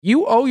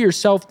You owe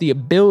yourself the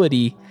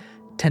ability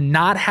to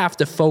not have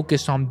to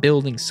focus on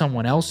building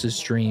someone else's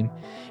dream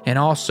and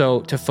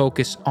also to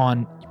focus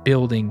on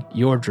building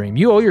your dream.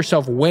 You owe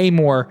yourself way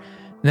more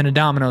than a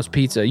Domino's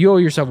pizza. You owe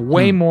yourself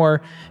way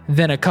more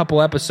than a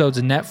couple episodes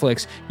of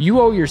Netflix. You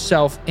owe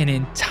yourself an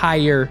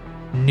entire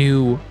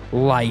new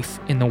life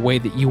in the way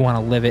that you want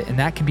to live it, and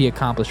that can be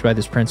accomplished by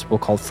this principle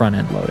called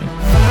front-end loading.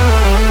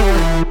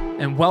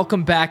 And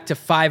welcome back to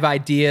 5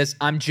 Ideas.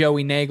 I'm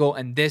Joey Nagel,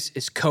 and this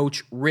is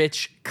Coach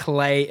Rich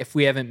Clay. If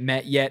we haven't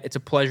met yet, it's a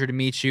pleasure to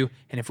meet you.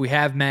 And if we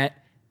have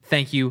met,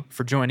 thank you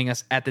for joining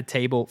us at the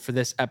table for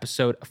this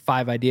episode of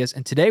 5 Ideas.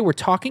 And today we're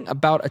talking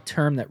about a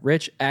term that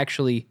Rich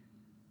actually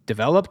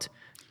developed.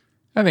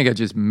 I think I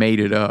just made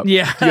it up.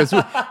 Yeah. Because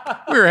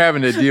we were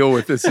having to deal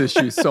with this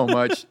issue so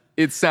much.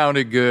 It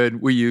sounded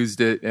good. We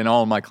used it, and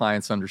all of my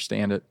clients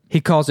understand it.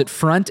 He calls it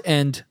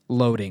front-end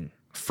loading.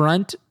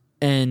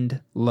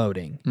 Front-end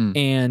loading.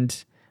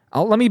 And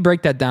let me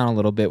break that down a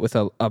little bit with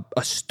a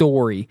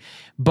story.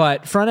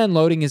 But front-end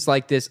loading is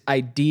like this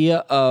idea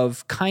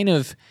of kind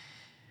of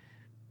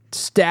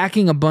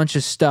stacking a bunch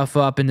of stuff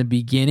up in the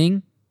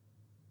beginning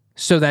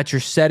so that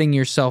you're setting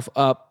yourself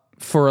up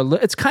for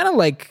it's kind of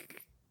like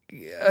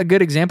a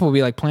good example would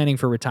be like planning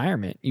for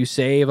retirement. You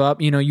save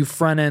up, you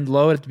front-end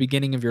load at the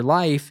beginning of your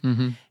life,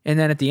 and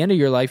then at the end of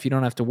your life, you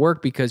don't have to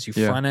work because you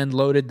front-end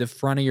loaded the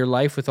front of your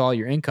life with all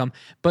your income.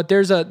 But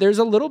there's a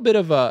little bit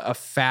of a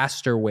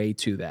faster way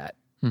to that.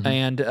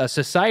 And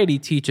society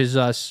teaches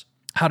us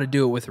how to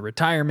do it with a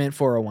retirement,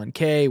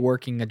 401k,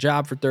 working a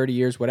job for 30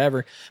 years,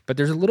 whatever. But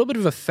there's a little bit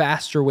of a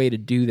faster way to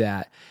do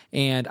that.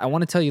 And I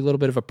want to tell you a little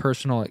bit of a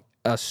personal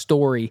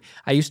story.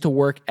 I used to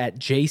work at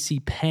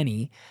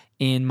JCPenney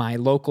in my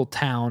local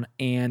town,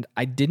 and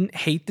I didn't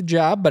hate the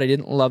job, but I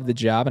didn't love the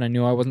job, and I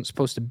knew I wasn't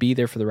supposed to be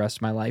there for the rest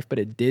of my life, but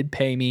it did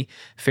pay me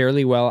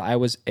fairly well. I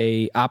was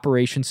a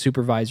operations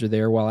supervisor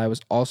there while I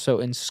was also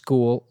in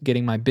school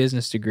getting my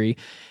business degree.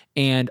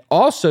 And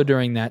also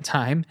during that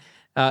time,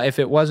 if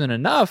it wasn't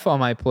enough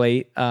on my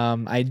plate,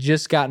 I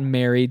just gotten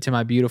married to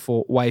my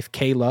beautiful wife,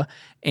 Kayla,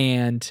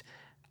 and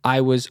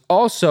I was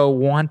also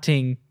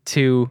wanting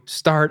to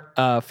start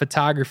a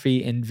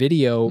photography and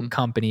video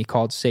company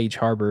called Sage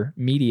Harbor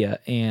Media.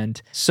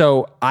 And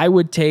so I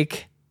would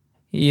take,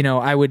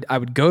 I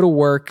would go to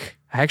work.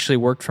 I actually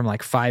worked from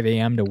like 5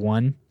 a.m. to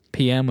 1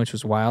 p.m., which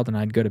was wild, and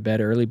I'd go to bed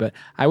early, but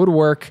I would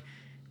work,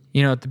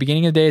 at the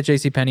beginning of the day at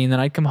JCPenney, and then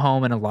I'd come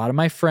home, and a lot of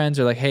my friends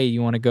are like, hey,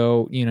 you want to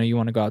go, you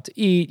want to go out to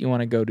eat, you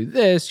want to go do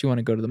this, you want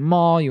to go to the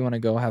mall, you want to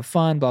go have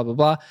fun, blah, blah,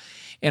 blah.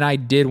 And I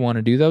did want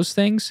to do those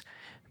things,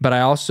 but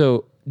I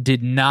also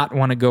did not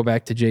want to go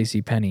back to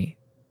JCPenney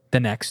the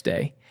next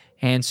day.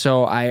 And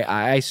so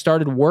I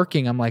started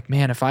working. I'm like,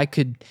 man, if I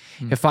could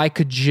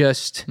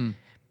just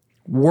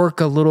work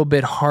a little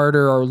bit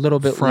harder or a little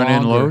bit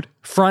longer.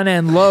 Front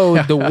end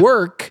load the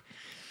work,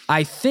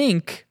 I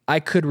think I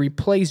could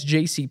replace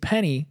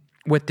JCPenney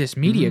with this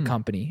media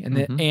company.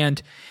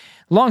 And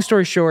long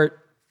story short,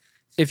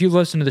 if you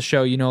listen to the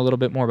show, you know a little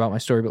bit more about my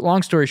story, but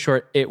long story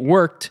short, it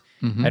worked.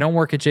 I don't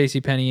work at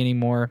JCPenney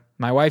anymore.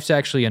 My wife's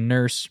actually a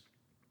nurse.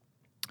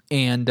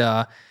 And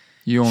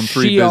you own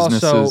 3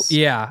 businesses.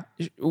 Also,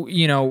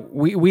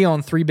 we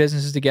own 3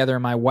 businesses together,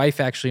 and my wife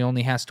actually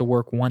only has to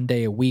work 1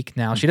 day a week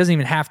now. She doesn't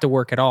even have to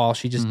work at all.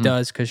 She just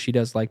does because she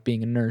does like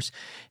being a nurse,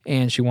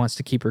 and she wants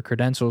to keep her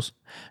credentials.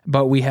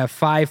 But we have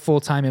 5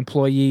 full-time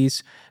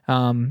employees.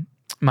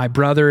 My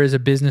brother is a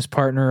business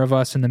partner of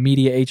us in the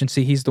media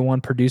agency. He's the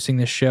one producing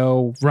the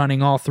show,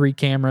 running all 3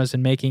 cameras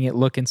and making it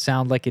look and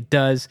sound like it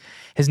does.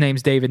 His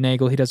name's David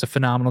Nagel. He does a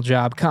phenomenal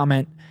job.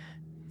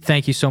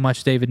 Thank you so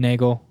much, David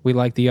Nagel. We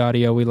like the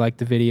audio. We like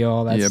the video,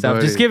 all that stuff.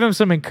 Buddy. Just give him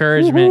some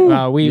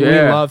encouragement. We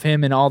love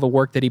him and all the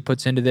work that he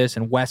puts into this.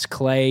 And Wes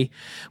Clay,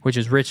 which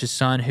is Rich's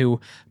son, who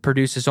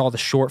produces all the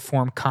short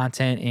form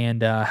content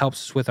and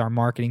helps us with our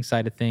marketing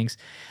side of things.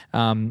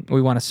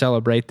 We want to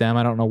celebrate them.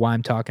 I don't know why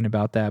I'm talking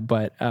about that,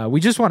 but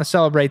we just want to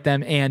celebrate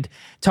them and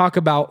talk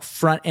about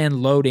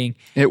front-end loading.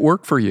 It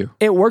worked for you.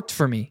 It worked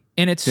for me,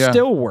 and it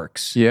still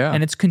works. Yeah.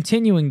 And it's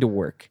continuing to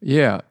work.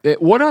 Yeah.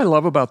 What I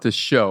love about this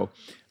show...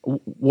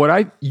 it's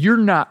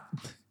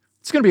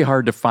going to be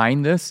hard to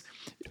find this.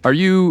 Are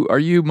you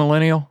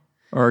millennial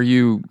or are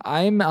you?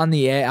 I'm in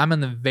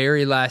the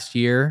very last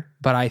year,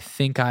 but I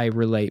think I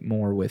relate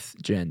more with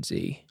Gen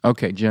Z.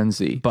 Okay. Gen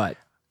Z.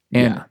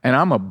 And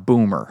I'm a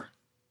boomer.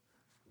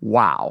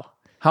 Wow.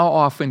 How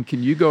often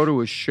can you go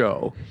to a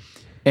show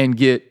and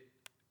get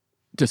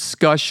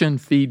discussion,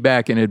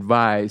 feedback, and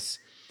advice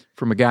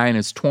from a guy in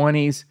his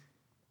 20s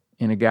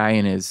and a guy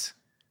in his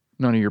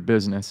none of your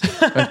business?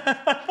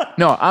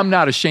 No, I'm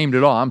not ashamed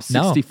at all. I'm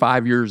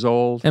 65 years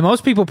old. And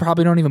most people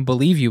probably don't even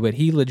believe you, but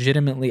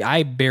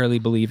I barely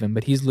believe him,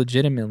 but he's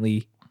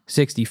legitimately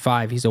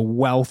 65. He's a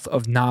wealth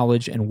of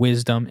knowledge and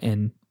wisdom.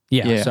 And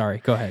sorry,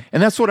 go ahead.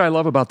 And that's what I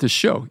love about this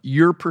show.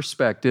 Your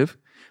perspective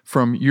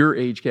from your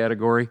age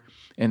category,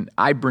 and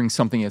I bring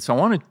something in. So I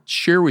want to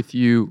share with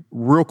you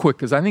real quick,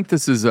 because I think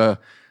this is a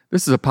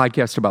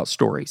podcast about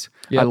stories.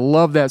 Yep. I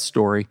love that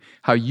story,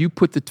 how you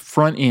put the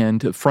front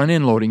end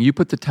loading, you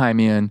put the time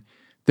in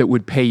that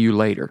would pay you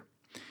later.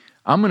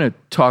 I'm going to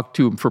talk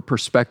to them for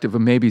perspective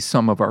of maybe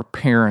some of our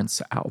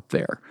parents out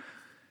there.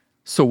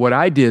 So what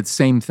I did,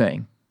 same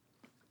thing.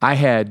 I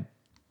had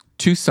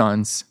 2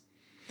 sons,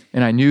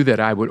 and I knew that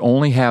I would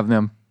only have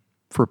them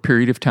for a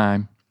period of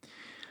time.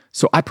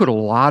 So I put a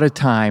lot of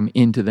time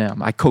into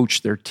them. I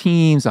coached their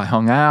teams. I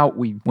hung out.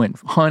 We went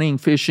hunting,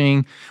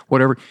 fishing,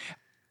 whatever.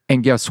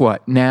 And guess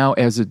what? Now,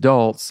 as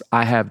adults,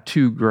 I have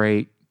 2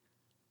 great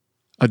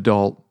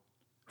adult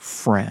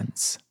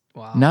friends.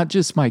 Wow. Not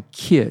just my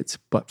kids,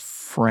 but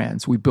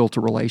friends. We built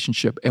a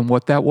relationship. And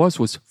what that was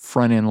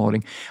front-end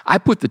loading. I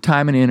put the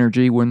time and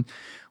energy when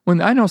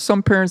I know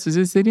some parents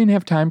is they didn't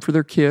have time for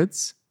their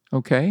kids.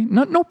 Okay?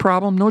 No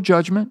problem, no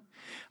judgment.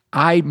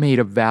 I made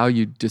a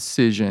valued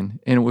decision,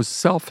 and it was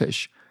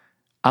selfish.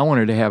 I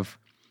wanted to have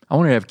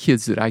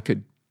kids that I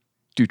could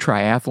do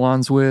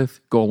triathlons with,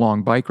 go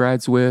long bike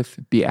rides with,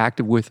 be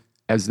active with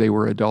as they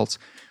were adults.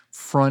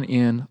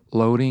 Front-end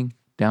loading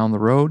down the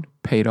road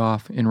paid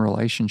off in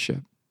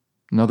relationship.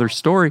 Another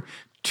story,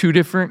 2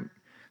 different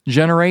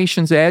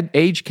generations,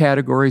 age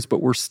categories,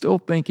 but we're still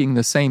thinking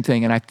the same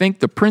thing. And I think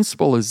the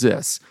principle is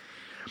this.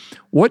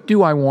 What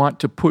do I want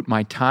to put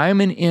my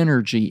time and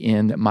energy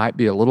in that might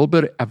be a little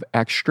bit of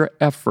extra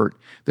effort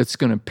that's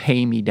going to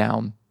pay me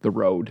down the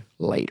road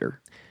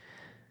later?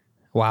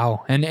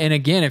 Wow. And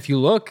again, if you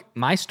look,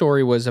 my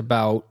story was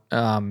about,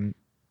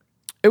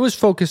 it was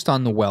focused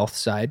on the wealth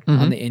side,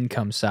 on the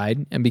income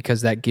side, and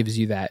because that gives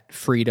you that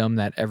freedom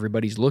that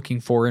everybody's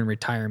looking for in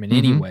retirement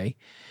anyway.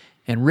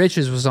 And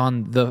Rich's was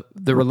on the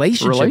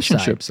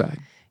relationship side.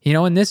 You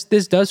know, and this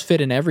does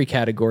fit in every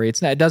category.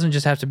 It doesn't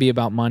just have to be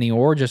about money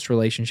or just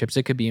relationships.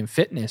 It could be in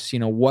fitness. You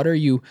know, what are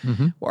you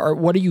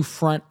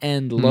front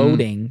end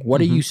loading?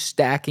 What are you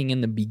stacking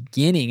in the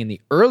beginning, in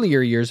the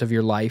earlier years of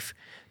your life,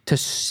 to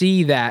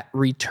see that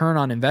return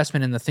on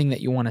investment in the thing that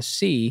you want to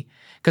see?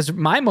 Because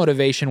my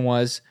motivation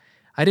was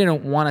I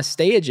didn't want to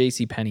stay at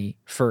JCPenney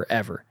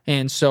forever.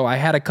 And so I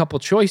had a couple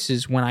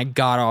choices when I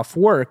got off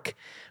work.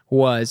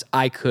 Was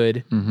I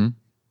could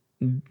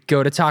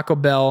go to Taco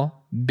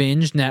Bell,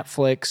 binge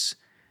Netflix,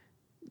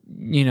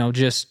 you know,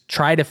 just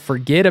try to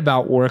forget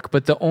about work.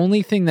 But the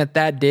only thing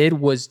that did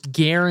was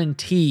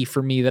guarantee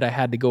for me that I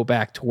had to go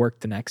back to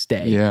work the next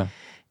day. Yeah.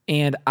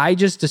 And I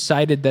just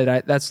decided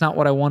that that's not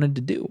what I wanted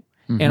to do.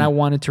 And I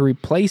wanted to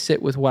replace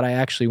it with what I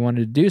actually wanted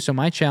to do. So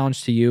my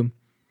challenge to you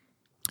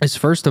is,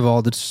 first of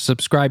all, to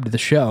subscribe to the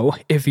show.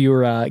 If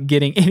you're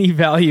getting any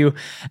value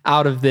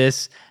out of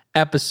this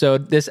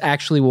episode, this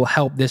actually will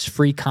help this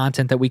free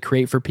content that we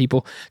create for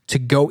people to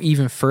go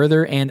even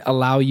further and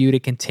allow you to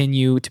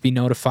continue to be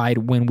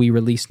notified when we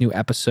release new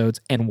episodes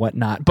and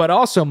whatnot. But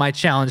also my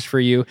challenge for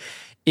you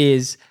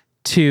is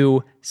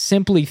to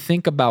simply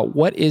think about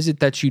what is it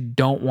that you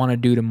don't want to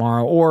do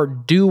tomorrow or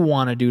do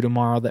want to do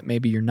tomorrow that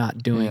maybe you're not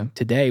doing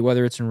today,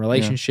 whether it's in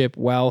relationship,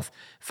 wealth,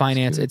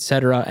 finance,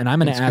 etc. And I'm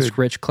going to ask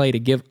Rich Clay to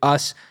give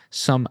us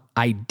some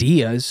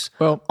ideas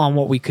on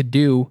what we could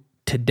do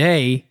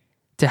today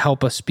to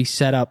help us be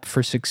set up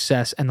for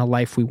success and the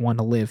life we want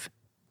to live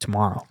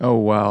tomorrow. Oh,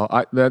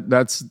 wow.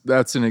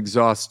 That's an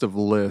exhaustive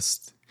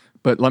list.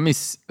 But let me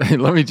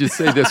just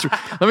say this.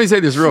 Let me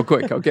say this real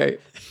quick, okay?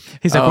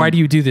 He's like, why do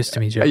you do this to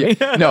me, Joe?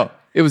 No,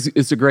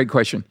 it's a great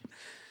question.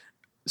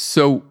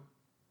 So,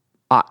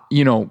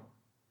 you know,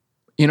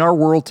 in our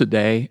world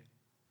today,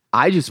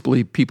 I just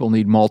believe people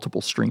need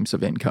multiple streams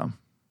of income.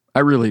 I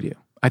really do.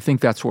 I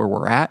think that's where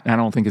we're at, and I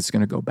don't think it's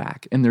going to go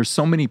back. And there's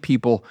so many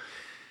people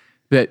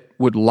that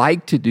would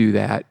like to do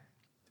that,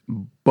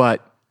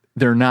 but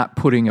they're not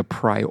putting a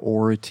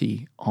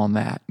priority on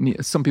that.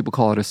 Some people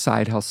call it a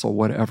side hustle,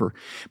 whatever.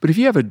 But if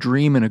you have a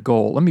dream and a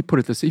goal, let me put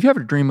it this way. If you have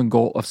a dream and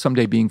goal of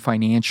someday being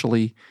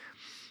financially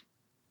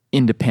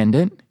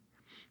independent,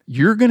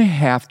 you're going to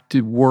have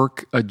to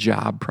work a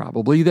job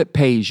probably that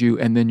pays you,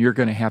 and then you're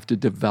going to have to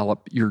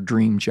develop your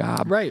dream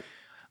job. Right.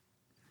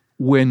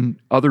 When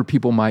other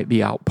people might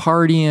be out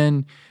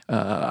partying,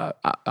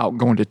 out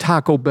going to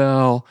Taco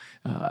Bell,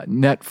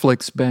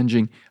 Netflix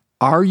binging.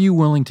 Are you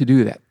willing to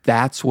do that?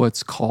 That's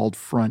what's called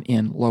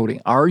front-end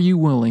loading. Are you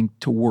willing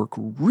to work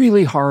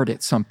really hard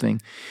at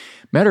something?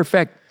 Matter of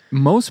fact,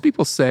 most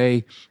people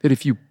say that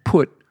if you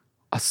put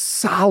a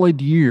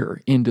solid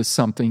year into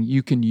something,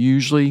 you can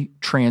usually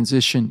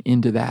transition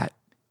into that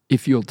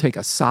if you'll take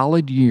a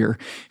solid year.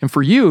 And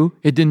for you,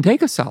 it didn't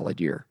take a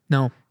solid year.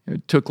 No.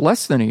 It took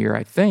less than a year,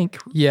 I think.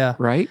 Yeah.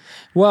 Right?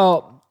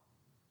 Well,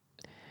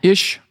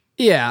 ish.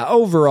 Yeah,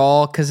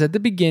 overall, because at the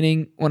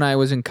beginning, when I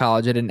was in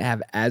college, I didn't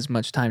have as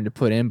much time to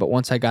put in. But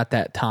once I got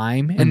that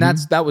time, and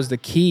that was the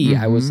key,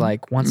 I was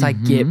like, once I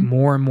get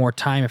more and more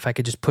time, if I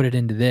could just put it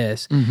into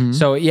this.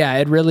 So yeah,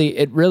 it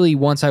really,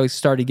 once I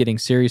started getting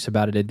serious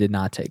about it, it did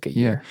not take a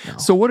year. No.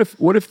 So what if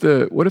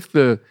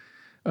the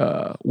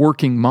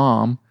working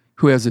mom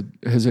who has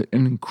an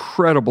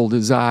incredible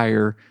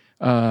desire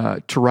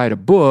to write a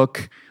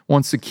book,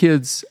 once the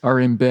kids are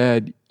in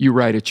bed, you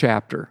write a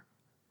chapter.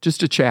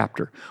 Just a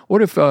chapter.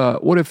 What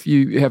if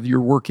you have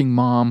your working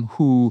mom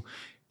who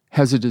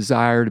has a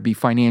desire to be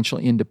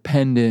financially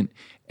independent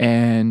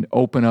and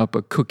open up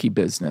a cookie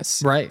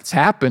business. Right. It's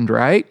happened,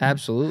 right?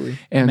 Absolutely.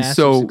 And Massive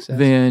so success.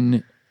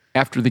 then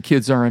after the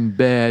kids are in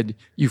bed,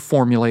 you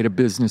formulate a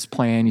business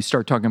plan, you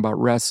start talking about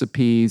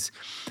recipes.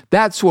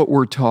 That's what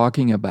we're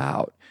talking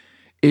about,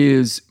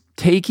 is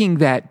taking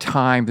that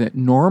time that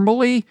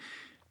normally,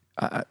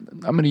 I'm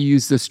going to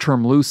use this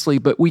term loosely,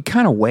 but we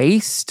kind of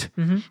waste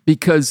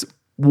because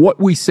what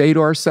we say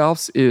to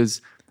ourselves is,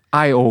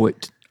 I owe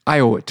it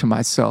to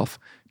myself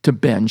to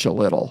binge a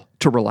little,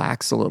 to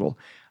relax a little.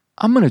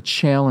 I'm going to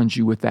challenge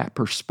you with that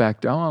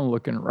perspective. I'm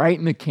looking right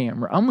in the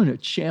camera. I'm going to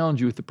challenge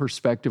you with the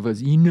perspective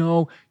of,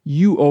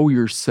 you owe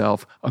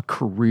yourself a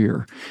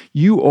career.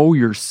 You owe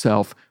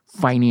yourself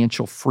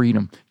financial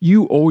freedom.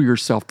 You owe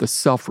yourself the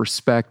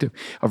self-respect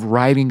of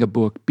writing a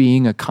book,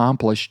 being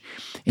accomplished.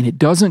 And it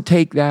doesn't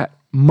take that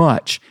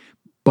much,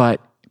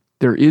 but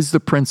there is the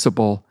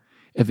principle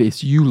of,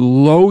 if you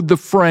load the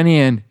front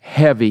end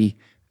heavy,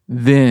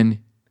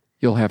 then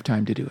you'll have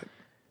time to do it.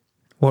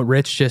 What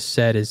Rich just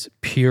said is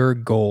pure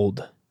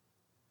gold.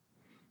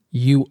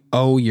 You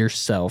owe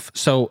yourself.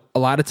 So a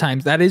lot of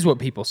times that is what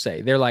people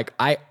say. They're like,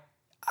 I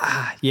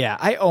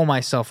owe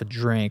myself a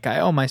drink. I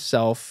owe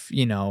myself,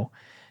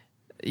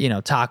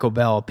 Taco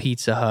Bell,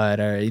 Pizza Hut,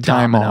 or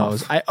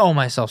Domino's. I owe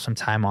myself some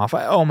time off.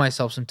 I owe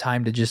myself some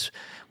time to just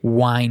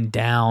wind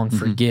down,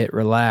 forget,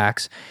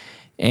 relax.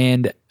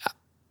 And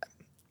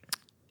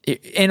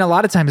a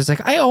lot of times it's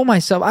like, I owe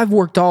myself, I've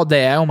worked all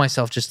day. I owe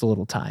myself just a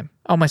little time.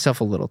 I owe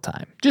myself a little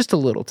time, just a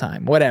little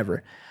time,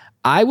 whatever.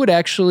 I would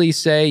actually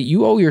say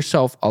you owe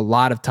yourself a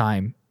lot of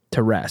time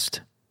to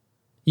rest.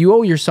 You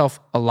owe yourself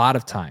a lot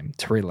of time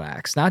to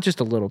relax, not just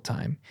a little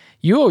time.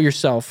 You owe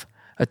yourself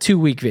a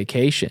 2-week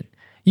vacation.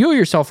 You owe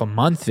yourself a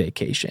month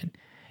vacation.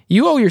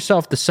 You owe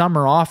yourself the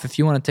summer off if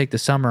you want to take the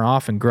summer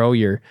off and grow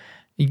your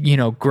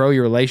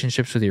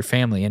relationships with your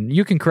family. And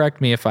you can correct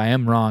me if I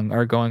am wrong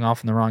or going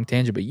off on the wrong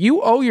tangent, but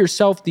you owe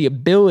yourself the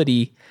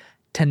ability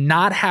to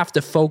not have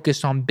to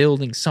focus on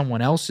building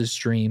someone else's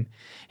dream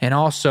and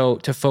also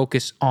to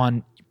focus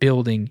on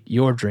building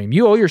your dream.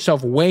 You owe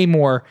yourself way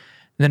more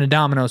than a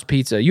Domino's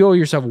pizza. You owe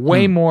yourself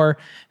way more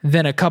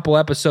than a couple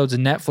episodes of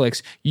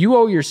Netflix. You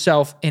owe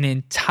yourself an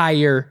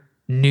entire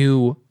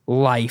new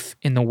life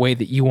in the way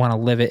that you want to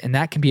live it, and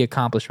that can be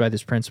accomplished by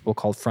this principle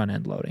called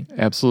front-end loading.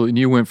 Absolutely. And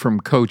you went from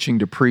coaching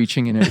to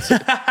preaching, and it's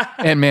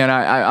and man,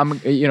 I'm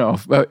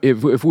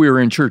if we were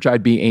in church,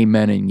 I'd be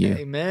amening you.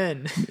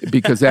 Amen.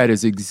 Because that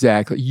is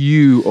exactly,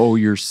 you owe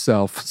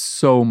yourself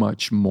so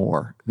much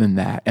more than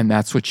that, and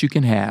that's what you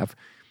can have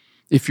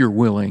if you're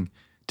willing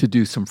to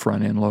do some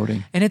front-end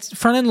loading. And it's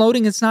front-end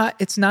loading. It's not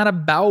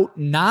about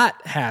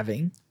not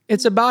having.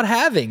 It's about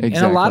having. Exactly.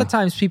 And a lot of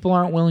times people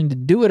aren't willing to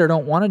do it or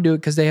don't want to do it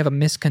because they have a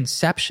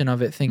misconception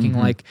of it, thinking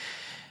like,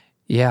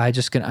 yeah, I'm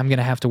going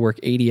to have to work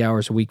 80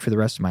 hours a week for the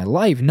rest of my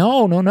life.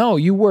 No.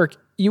 You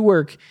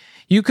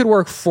could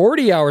work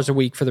 40 hours a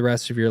week for the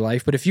rest of your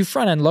life, but if you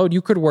front-end load,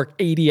 you could work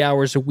 80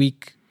 hours a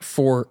week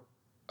for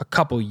a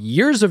couple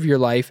years of your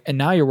life, and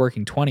now you're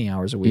working 20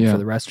 hours a week for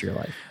the rest of your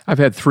life. I've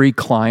had 3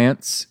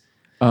 clients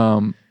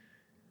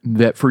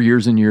that for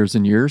years and years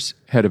and years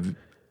had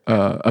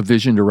a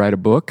vision to write a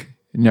book.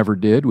 Never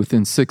did.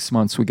 Within 6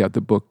 months, we got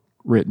the book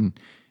written,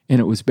 and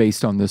it was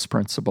based on this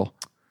principle.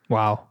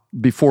 Wow.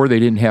 Before, they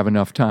didn't have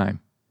enough time.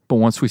 But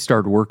once we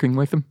started working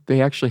with them,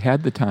 they actually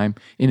had the time,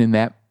 and in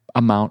that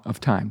amount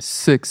of time,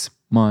 6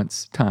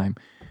 months' time,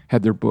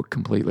 had their book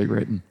completely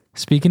written.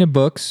 Speaking of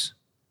books,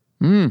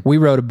 we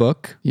wrote a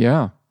book.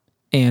 Yeah.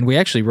 And we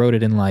actually wrote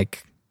it in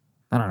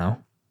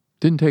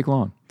Didn't take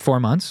long. 4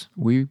 months.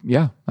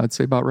 I'd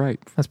say about right.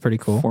 That's pretty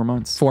cool. 4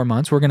 months. 4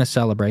 months. We're going to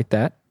celebrate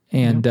that.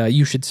 And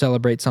you should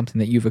celebrate something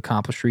that you've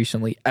accomplished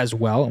recently as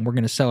well. And we're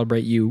going to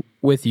celebrate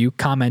with you.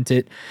 Comment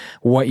it,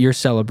 what you're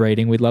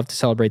celebrating. We'd love to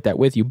celebrate that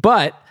with you.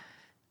 But,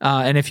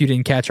 and if you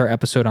didn't catch our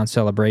episode on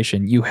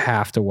celebration, you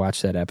have to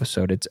watch that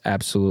episode. It's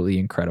absolutely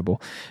incredible.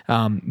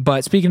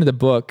 But speaking of the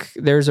book,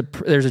 there's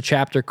a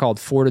chapter called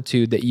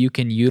Fortitude that you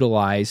can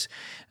utilize.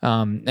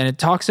 And it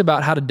talks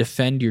about how to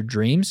defend your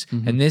dreams.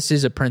 And this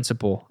is a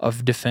principle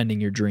of defending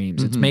your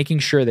dreams. It's making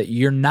sure that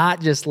you're not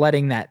just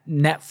letting that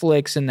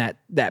Netflix and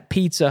that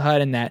Pizza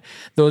Hut and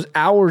those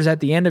hours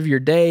at the end of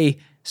your day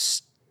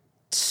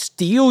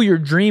steal your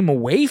dream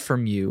away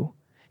from you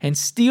and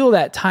steal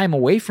that time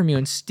away from you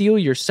and steal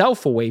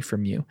yourself away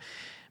from you.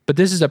 But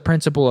this is a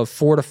principle of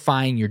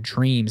fortifying your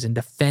dreams and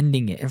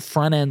defending it and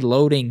front-end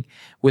loading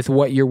with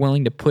what you're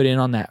willing to put in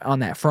on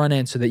that front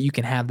end so that you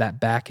can have that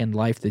back-end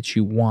life that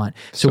you want.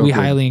 So we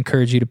highly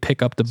encourage you to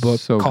pick up the book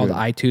called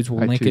iTunes.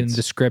 We'll link it in the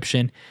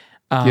description.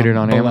 Get it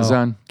on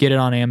Amazon. Get it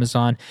on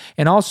Amazon.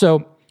 And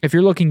also, if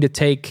you're looking to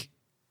take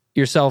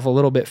yourself a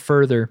little bit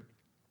further,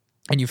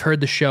 and you've heard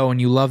the show and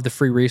you love the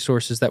free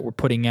resources that we're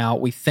putting out,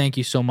 we thank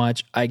you so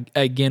much. I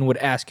again would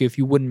ask you, if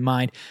you wouldn't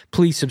mind,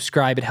 please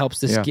subscribe. It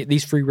helps get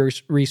these free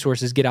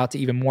resources get out to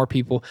even more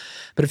people.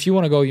 But if you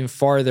want to go even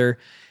farther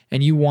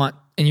and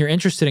you're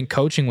interested in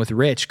coaching with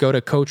Rich, go to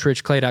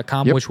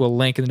coachrichclay.com, which we'll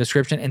link in the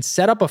description, and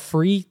set up a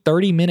free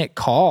 30-minute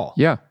call.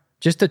 Yeah.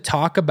 just to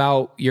talk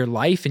about your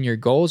life and your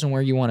goals and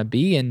where you want to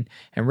be. And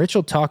Rich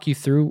will talk you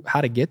through how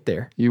to get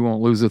there. You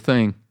won't lose a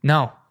thing.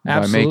 No,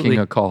 absolutely. By making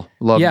a call.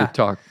 Love to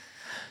talk.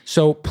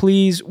 So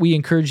please, we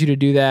encourage you to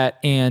do that.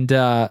 And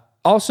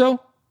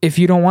also, if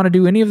you don't want to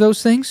do any of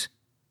those things,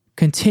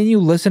 continue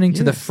listening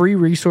to the free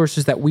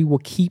resources that we will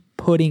keep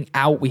putting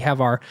out. We have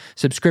our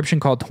subscription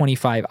called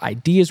 25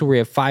 Ideas, where we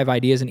have 5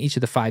 ideas in each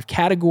of the 5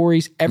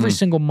 categories every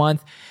single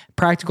month.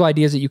 Practical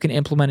ideas that you can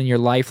implement in your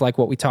life, like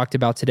what we talked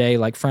about today,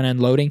 like front-end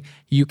loading,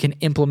 you can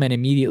implement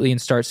immediately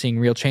and start seeing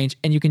real change.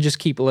 And you can just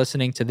keep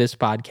listening to this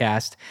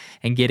podcast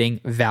and getting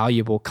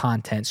valuable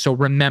content. So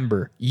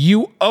remember,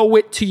 you owe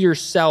it to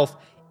yourself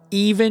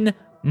even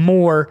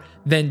more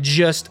than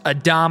just a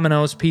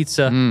Domino's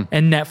pizza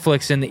and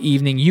Netflix in the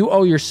evening. You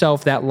owe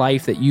yourself that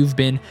life that you've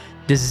been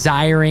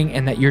desiring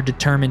and that you're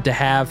determined to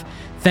have.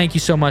 Thank you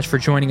so much for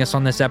joining us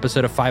on this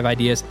episode of 5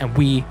 Ideas, and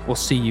we will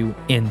see you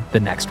in the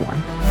next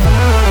one.